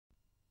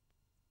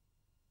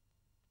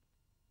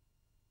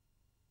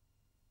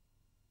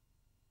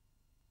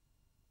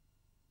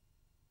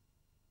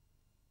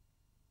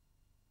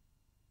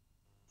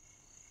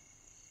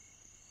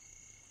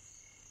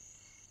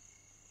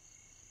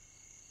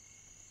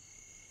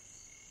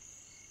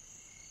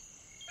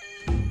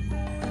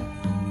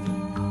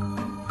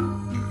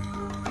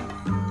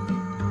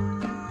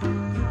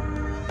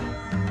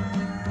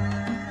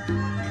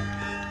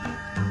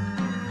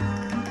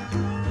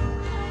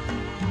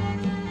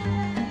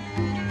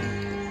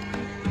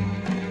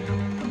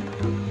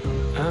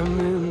I'm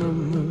in the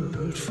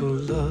mood for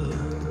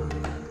love,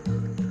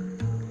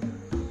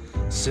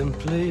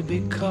 simply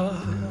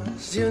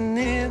because you're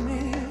near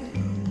me.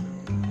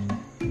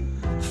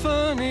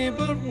 Funny,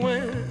 but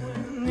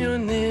when you're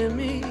near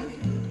me,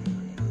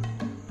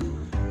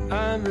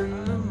 I'm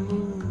in the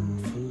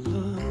mood for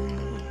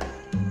love.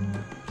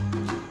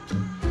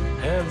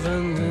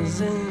 Heaven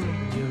is in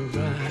your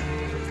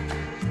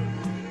eyes,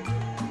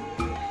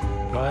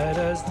 bright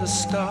as the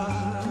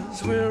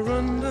stars we're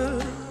under.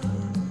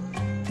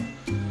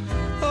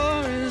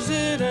 Or is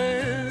it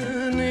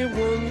any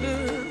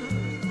wonder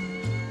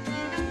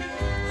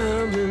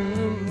I'm in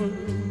the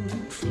mood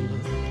for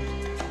love?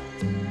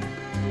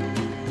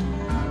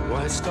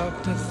 Why stop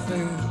to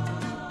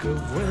think of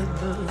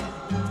whether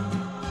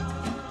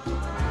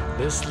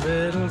this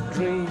little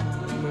dream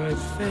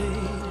might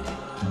fade?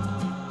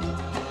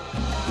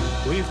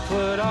 We've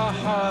put our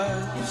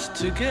hearts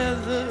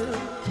together,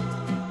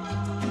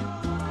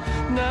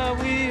 now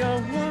we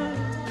are one.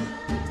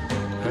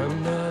 I'm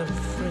not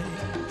afraid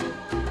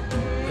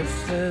if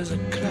there's a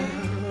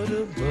cloud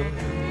above.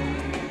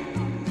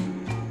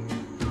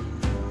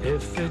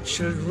 If it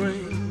should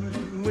rain,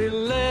 we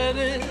let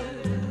it.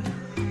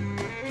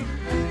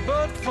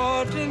 But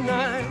for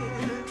tonight,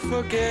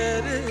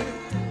 forget it.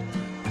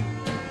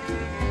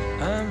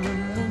 I'm in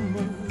the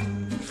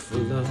mood for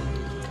love.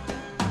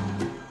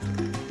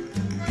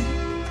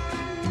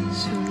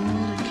 Sur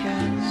l'onde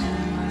calme,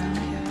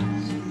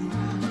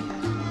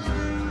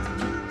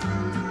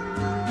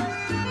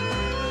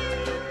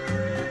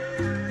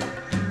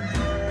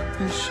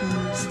 un chant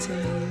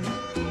mystérieux,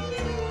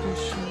 un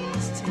chant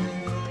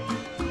mystérieux,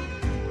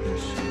 un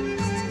chant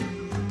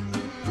mystérieux.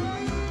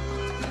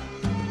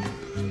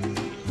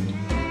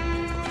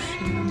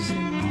 Couchez-nous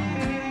et moi,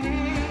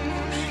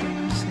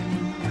 couchez-nous et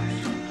moi.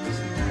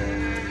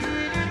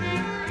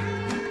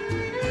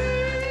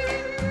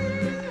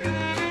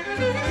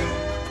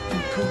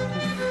 Un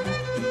pauvre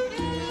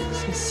fou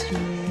s'assied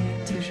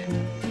à tes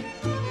genoux.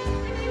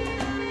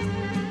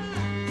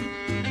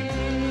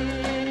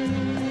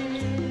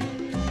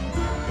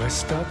 I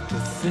stop to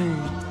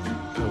think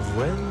of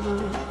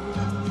whether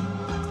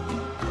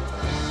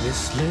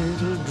this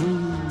little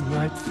dream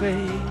might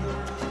fade.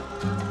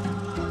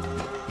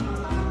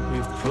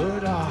 We've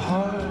put our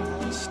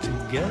hearts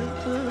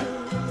together,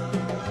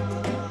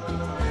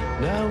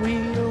 now we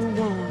are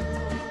one.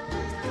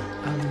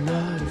 I'm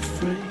not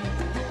afraid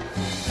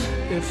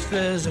if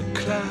there's a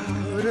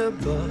cloud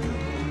above.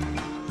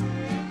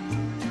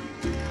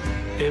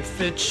 If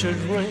it should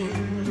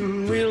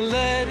rain, we'll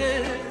let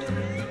it.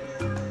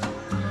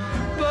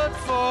 But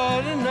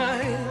for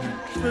tonight,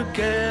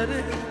 forget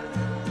it.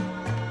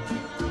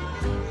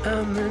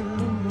 I'm in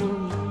the